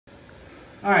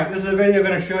All right, this is a video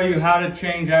going to show you how to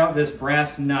change out this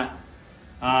brass nut.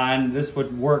 And this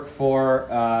would work for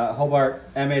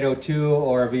Hobart M802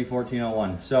 or a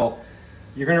V1401. So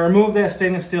you're going to remove that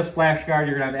stainless steel splash guard.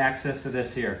 You're going to have access to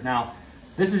this here. Now,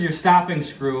 this is your stopping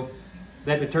screw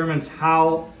that determines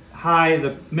how high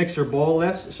the mixer bowl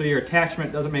lifts, so your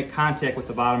attachment doesn't make contact with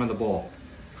the bottom of the bowl.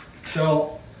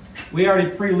 So we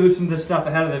already pre-loosened this stuff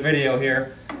ahead of the video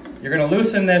here. You're going to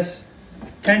loosen this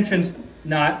tension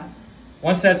nut.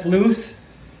 Once that's loose,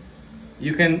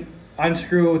 you can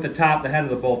unscrew with the top, the head of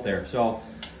the bolt there. So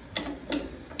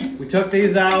we took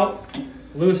these out,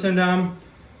 loosened them,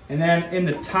 and then in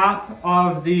the top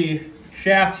of the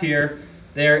shaft here,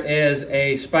 there is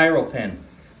a spiral pin.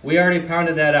 We already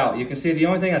pounded that out. You can see the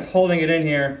only thing that's holding it in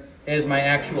here is my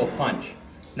actual punch.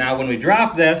 Now when we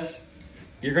drop this,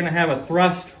 you're gonna have a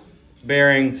thrust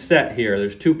bearing set here.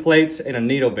 There's 2 plates and a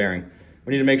needle bearing.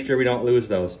 We need to make sure we don't lose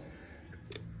those.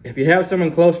 If you have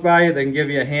someone close by you, they can give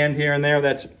you a hand here and there.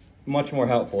 That's much more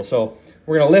helpful. So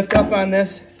we're gonna lift up on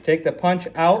this, take the punch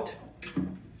out,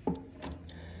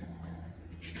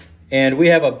 and we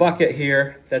have a bucket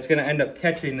here that's gonna end up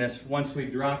catching this once we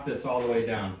drop this all the way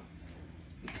down.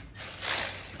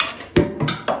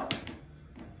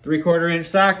 3/4 inch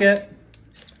socket.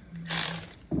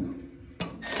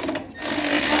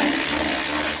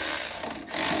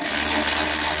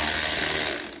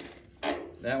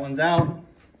 That one's out.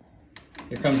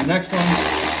 Here comes the next one.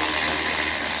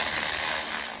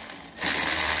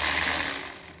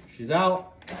 She's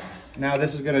out. Now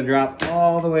this is gonna drop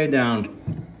all the way down.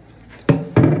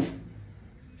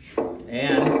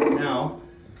 And now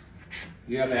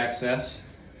you have access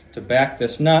to back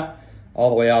this nut all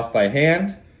the way off by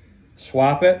hand,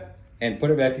 swap it, and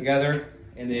put it back together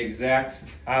in the exact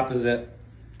opposite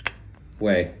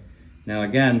way. Now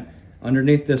again,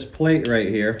 underneath this plate right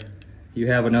here, you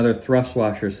have another thrust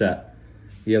washer set.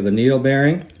 You have the needle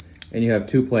bearing, and you have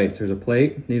 2 plates. There's a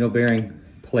plate, needle bearing,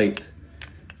 plate.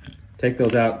 Take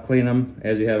those out, clean them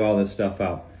as you have all this stuff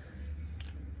out.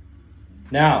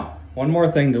 Now, one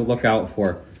more thing to look out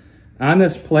for. On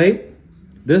this plate,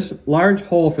 this large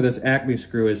hole for this Acme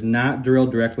screw is not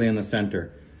drilled directly in the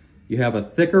center. You have a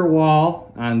thicker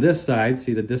wall on this side,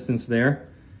 see the distance there?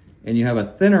 And you have a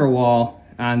thinner wall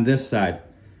on this side.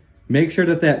 Make sure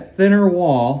that that thinner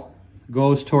wall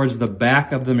goes towards the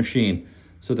back of the machine.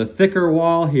 So the thicker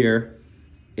wall here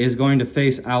is going to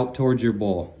face out towards your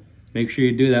bowl. Make sure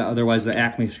you do that, otherwise the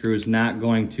Acme screw is not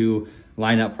going to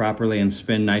line up properly and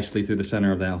spin nicely through the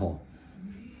center of that hole.